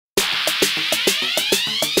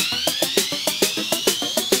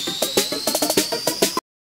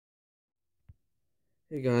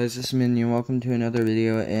Hey guys, this is Minion. Welcome to another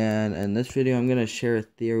video, and in this video I'm gonna share a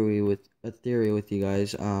theory with you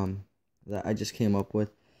guys that I just came up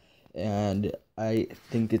with, and I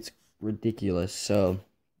think it's ridiculous. So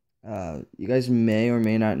you guys may or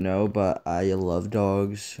may not know, but I love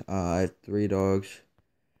dogs. I have 3 dogs.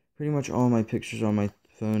 Pretty much all my pictures on my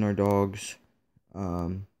phone are dogs.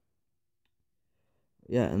 Um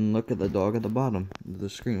yeah, and look at the dog at the bottom of the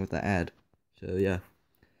screen with the ad. So yeah.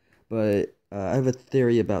 But I have a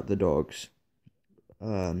theory about the dogs.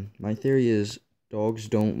 My theory is dogs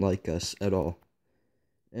don't like us at all.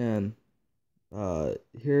 And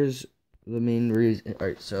here's the main reason.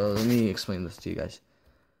 Alright, so let me explain this to you guys.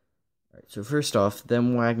 Alright, so first off,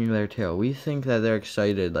 them wagging their tail. We think that they're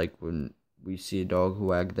excited, like when we see a dog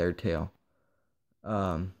wag their tail.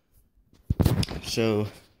 So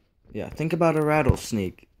yeah, think about a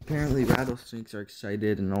rattlesnake. Apparently rattlesnakes are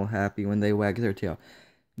excited and all happy when they wag their tail.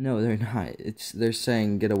 No, they're not. They're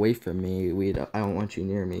saying, "Get away from me. I don't want you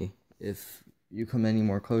near me. If you come any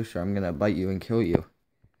more closer, I'm gonna bite you and kill you."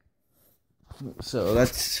 So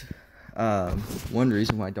that's one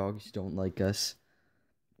reason why dogs don't like us.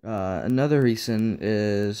 Another reason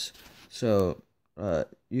is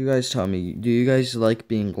you guys tell me, do you guys like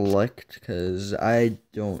being licked? Cause I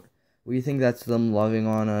don't. We think that's them loving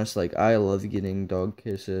on us. Like I love getting dog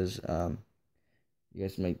kisses. You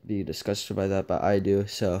guys might be disgusted by that, but I do,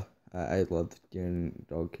 so I love giving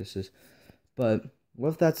dog kisses. But what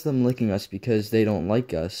if that's them licking us because they don't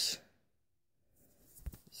like us?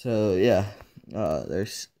 So yeah, so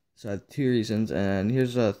I have 2 reasons, and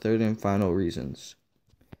here's a third and final reasons.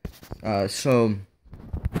 So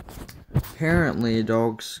apparently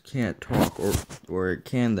dogs can't talk, or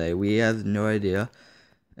can they? We have no idea,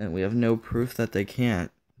 and we have no proof that they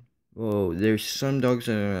can't. Well, there's some dogs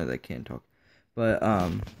that can't talk. But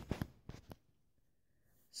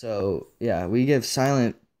so yeah, we give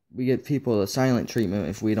people a silent treatment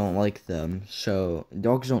if we don't like them. So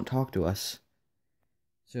dogs don't talk to us.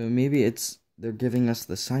 So maybe they're giving us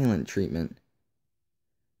the silent treatment.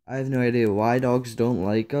 I have no idea why dogs don't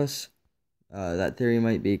like us. That theory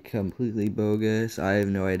might be completely bogus. I have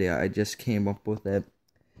no idea. I just came up with it.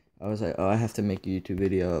 I was like, oh, I have to make a YouTube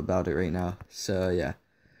video about it right now. So yeah.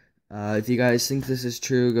 If you guys think this is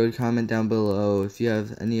true, go comment down below if you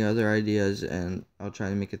have any other ideas, and I'll try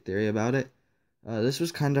to make a theory about it. This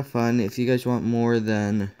was kind of fun. If you guys want more,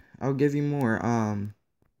 then I'll give you more.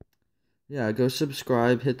 Yeah, go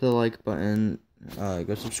subscribe, hit the like button.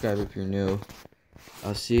 Go subscribe if you're new.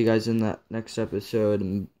 I'll see you guys in that next episode,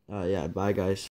 and yeah, bye guys.